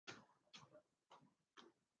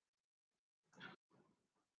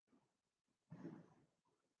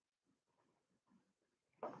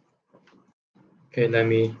Okay, let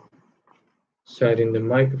me set in the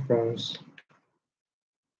microphones.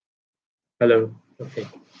 Hello. Okay.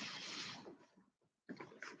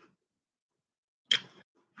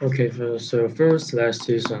 Okay. So first, let's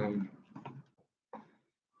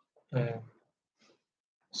uh,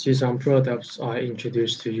 see some products I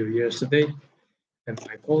introduced to you yesterday, and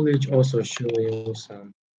my colleague also showed you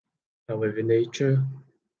some with nature,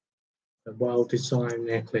 a well-designed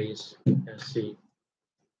necklace. Let's see.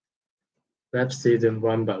 Let's see them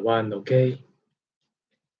one by one. Okay.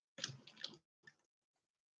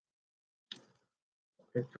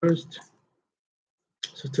 Okay. First,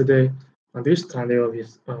 so today on this tutorial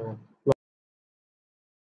is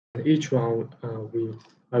each one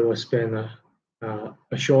I will spend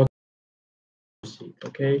a short.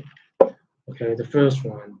 Okay. Okay. The first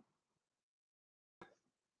one.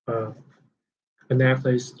 Uh, a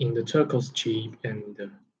necklace in the turquoise shape and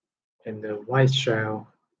the white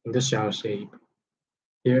shell in the shell shape.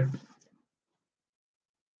 Here,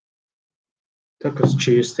 turquoise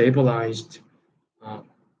shape stabilized uh,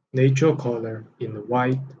 natural color in the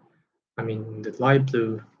white. I mean, in the light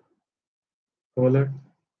blue color.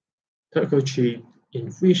 Turquoise shape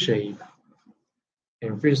in free shape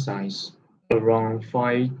and free size, around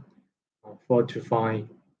 4 to 5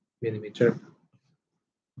 millimeter.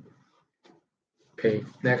 Okay,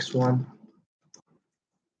 next one.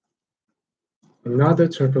 Another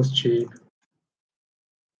turquoise shape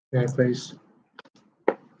necklace.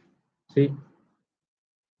 See,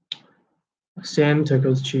 same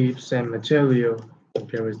turquoise shape, same material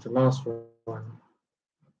compared with the last one.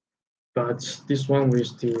 But this one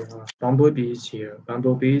with the bumble beads here,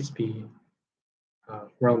 bumble beads be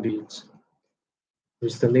round beads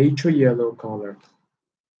with the nature yellow color.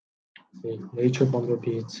 See, nature bumble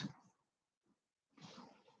beads.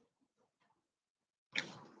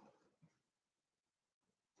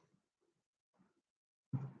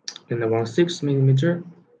 And around 6 millimeter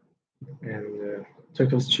and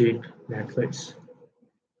turquoise shape necklace.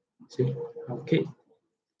 See, okay.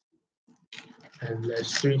 And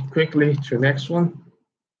let's see quickly to the next one.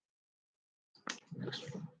 Next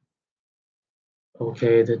one.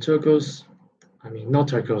 Okay, the turquoise, not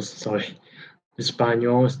turquoise, sorry, the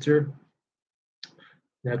Spaniel oyster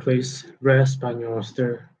necklace, red Spaniel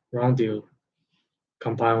oyster round deal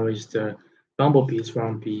combined with the bumblebees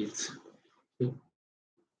round beads. See?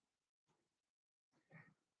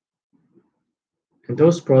 And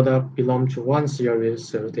those products belong to one series,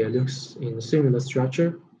 so they look in similar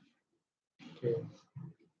structure. Okay.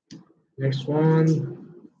 Next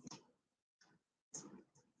one,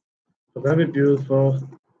 a very beautiful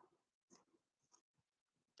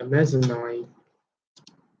Amazonite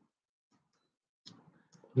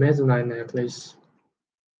necklace.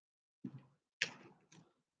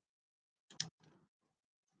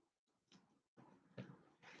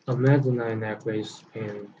 Amazonite necklace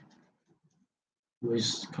and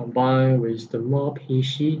with combined with the mauve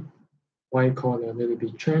ishi, white color, a little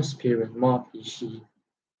bit transparent mauve ishi,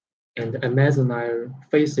 and the Amazonite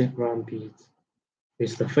facet round beads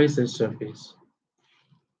with the facet surface.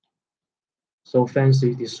 So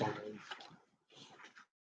fancy design.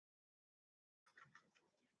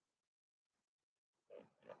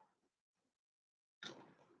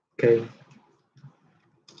 Okay,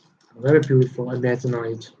 very beautiful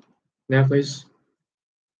Amazonite necklace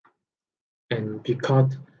and be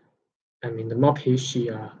cut. The mop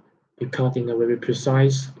ishi be cut in a very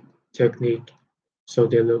precise technique, so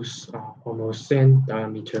they look almost same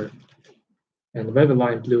diameter. And very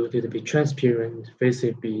light blue, little bit transparent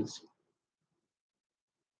facet beads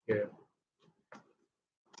here.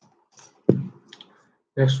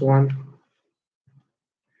 Next one,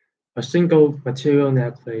 a single material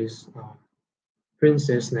necklace,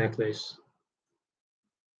 princess necklace.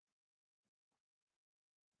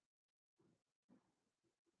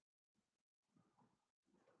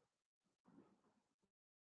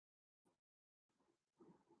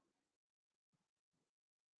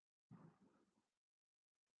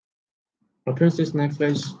 A princess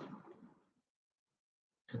necklace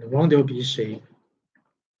and a roundel bead shape.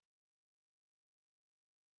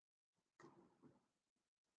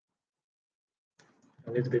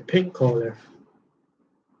 A little bit pink color.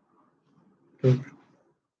 Okay.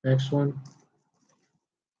 Next one.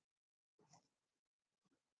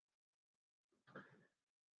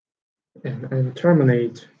 And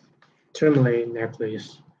terminate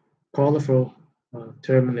necklace, colorful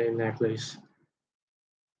terminate necklace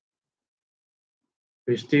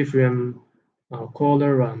with different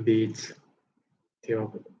color round beads. They are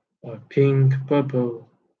pink, purple,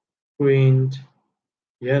 green,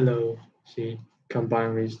 yellow. See,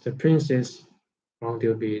 combined with the princess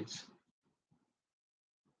roundel beads.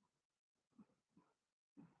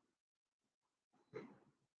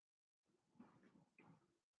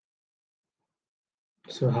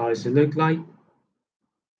 So how does it look like?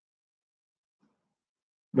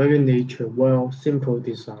 Very nature, well, simple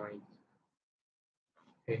design.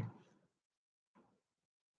 Okay.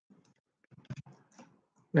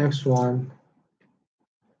 Next one,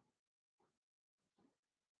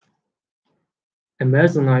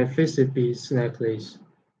 Amazonite facet beads necklace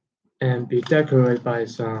and be decorated by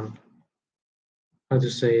some, how to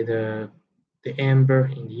say, the amber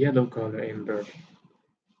in the yellow color amber.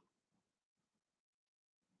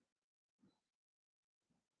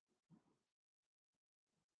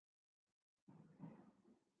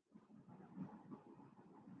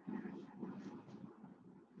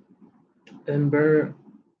 Amber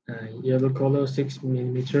yellow color 6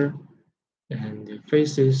 millimeter, and the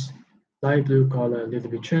faces light blue color, a little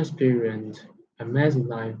bit transparent,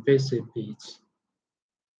 Amazonite facet beads.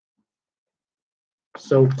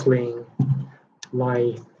 So clean,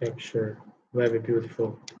 light texture, very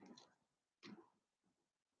beautiful.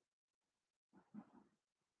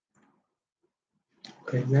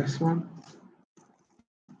 Okay, next one.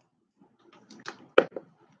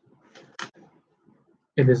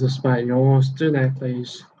 It is a spiral steel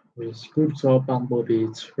necklace with groups of bumble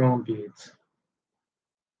beads, round beads.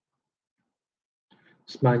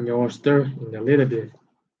 Spaniel stir in a little bit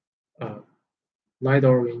uh, light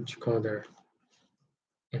orange color,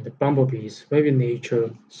 and the bumblebees very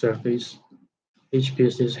nature surface. Each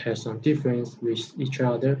pieces has some difference with each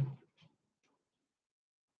other.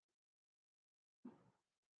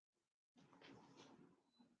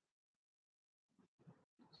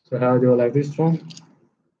 So how do you like this one?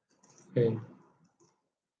 Okay,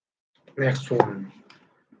 next one.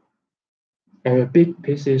 And a big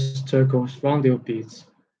pieces turquoise roundel beads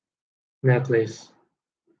necklace,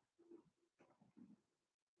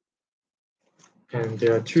 and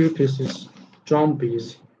there are two pieces drum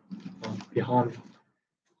beads behind.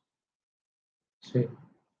 See,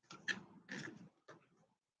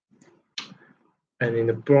 and in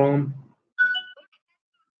the brown,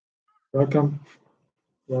 welcome,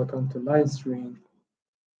 welcome to live stream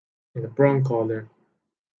in the brown color,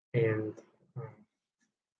 and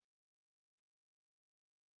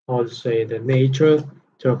how to say the nature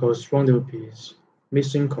turquoise roundel beads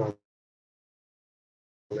missing color,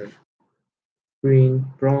 green,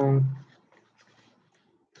 brown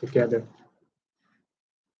together.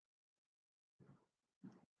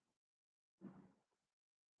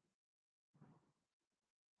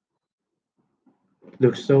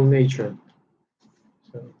 Looks so nature,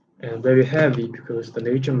 so, and very heavy because the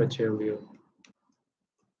nature material.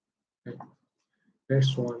 Okay.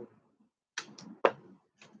 Next one,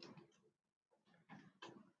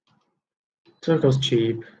 turquoise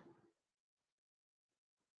cheap.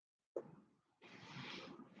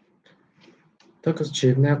 Turquoise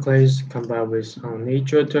chip necklace combined with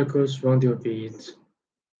nature turquoise roundel beads.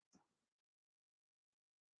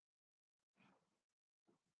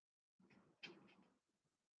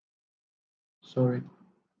 Sorry.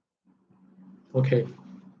 Okay.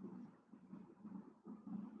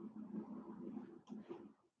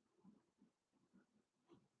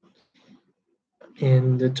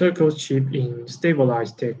 And the turquoise chip in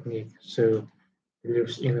stabilized technique, so it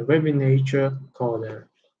looks in a very nature color.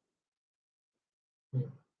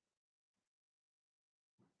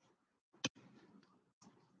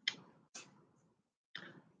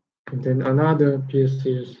 And then another piece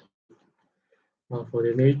is for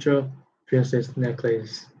the nature princess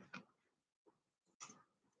necklace.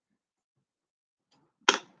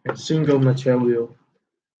 And single material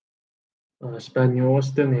Spaniel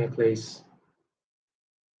oyster necklace.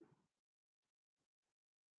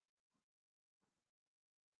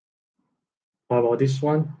 How about this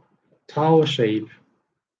one? Tower shape.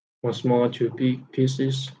 One small, two big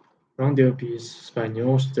pieces. Roundel piece,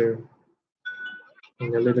 Spaniel oyster,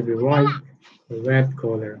 and a little bit white, a red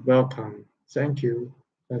color. Welcome. Thank you.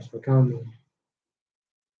 Thanks for coming.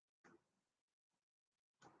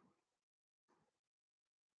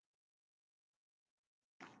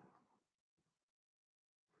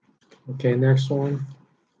 Okay, next one.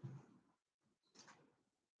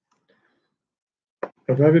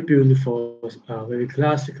 A very beautiful, very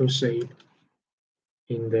classical shape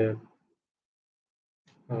in the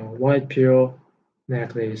white pure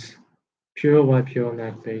necklace. Pure white pure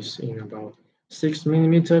necklace in about 6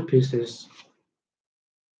 millimeter pieces.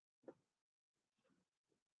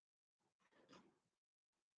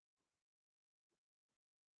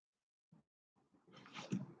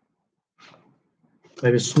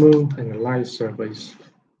 Very smooth and light surface.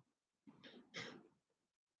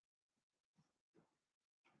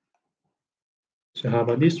 So how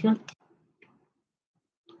about this one?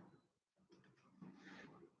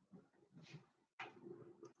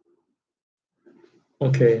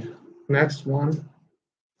 Okay, next one.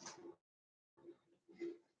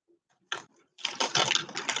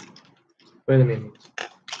 Wait a minute.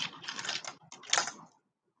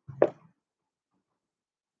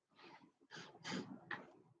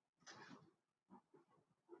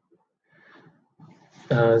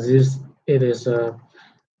 This it is a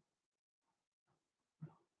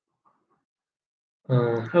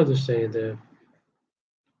how to say the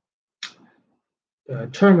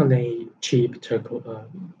terminate cheap turquoise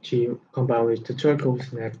cheap combined with the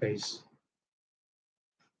turquoise necklace.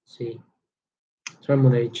 See,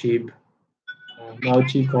 terminate cheap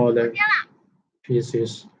multicolor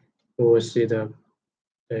pieces. You will see the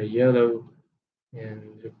yellow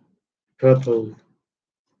and the purple,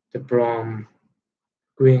 the brown,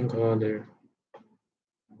 green color,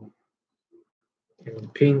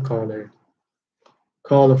 and pink color,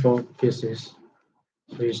 colorful pieces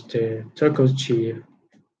with the turquoise chip,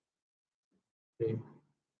 the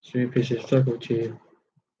three pieces turquoise chip,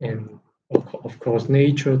 and of course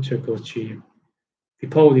nature turquoise chip. The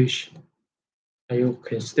polish, and you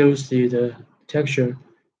can still see the texture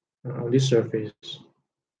on this surface.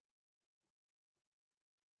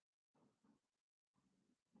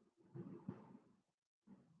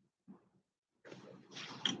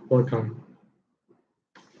 Welcome.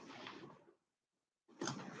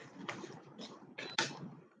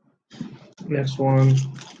 Next one,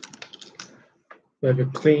 very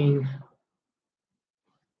clean,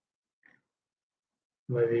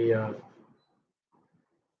 very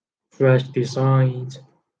fresh designs,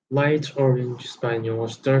 light orange spaniel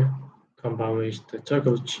oyster combined with the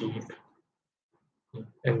turquoise chip,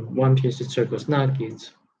 and one piece is turquoise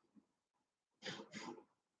nuggets.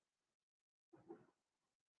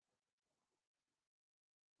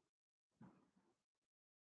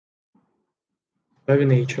 Very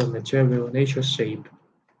natural material, nature shape.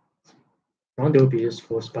 Roundel beads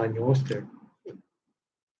for spaniel oyster.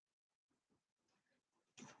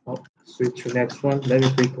 I'll switch to next one very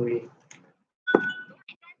quickly.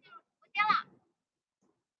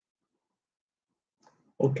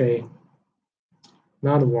 Okay,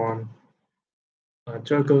 another one.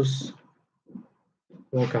 Turquoise.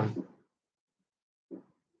 Welcome.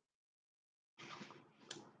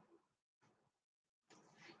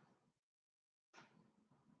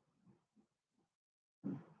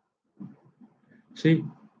 See,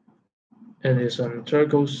 and it's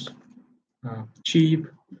turquoise, cheap,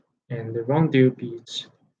 and the roundel beads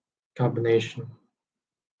combination,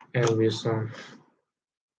 and with some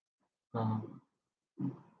uh,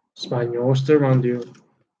 spaniel oyster roundel.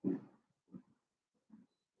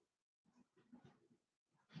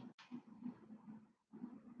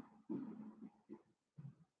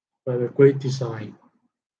 But a great design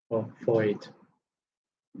for it.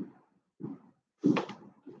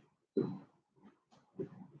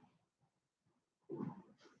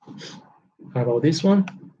 How about this one?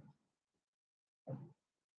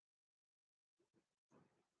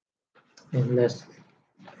 And let's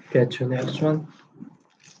get to the next one.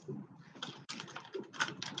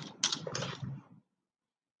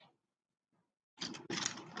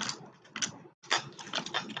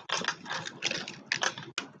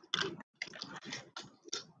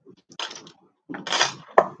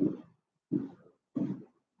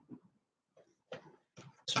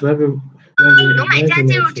 It's very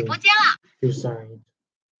imaginative design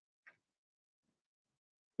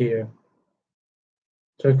here.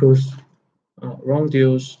 Turquoise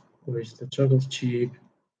roundels with the turquoise chip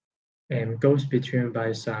and goes between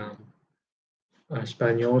by some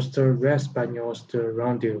spaniel oyster, red spaniel oyster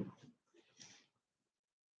roundel.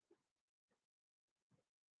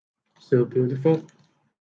 So beautiful. A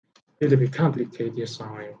little bit complicated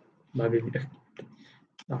design, but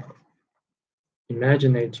uh,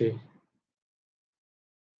 imaginative.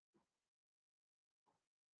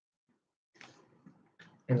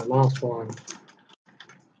 And the last one,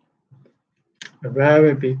 a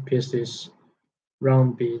very big pieces,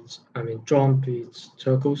 round beads, drawn beads,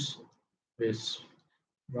 turquoise with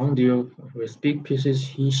roundel with big pieces,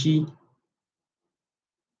 he, see,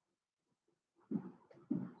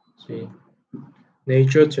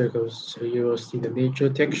 nature turquoise. So you will see the nature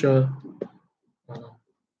texture uh,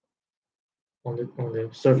 on the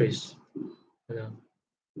surface. You know.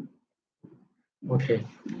 Okay,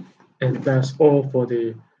 and that's all for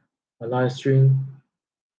the live stream.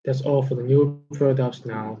 That's all for the new products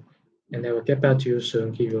now, and I will get back to you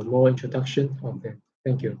soon, give you more introduction of them.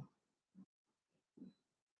 Thank you.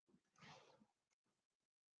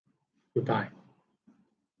 Goodbye.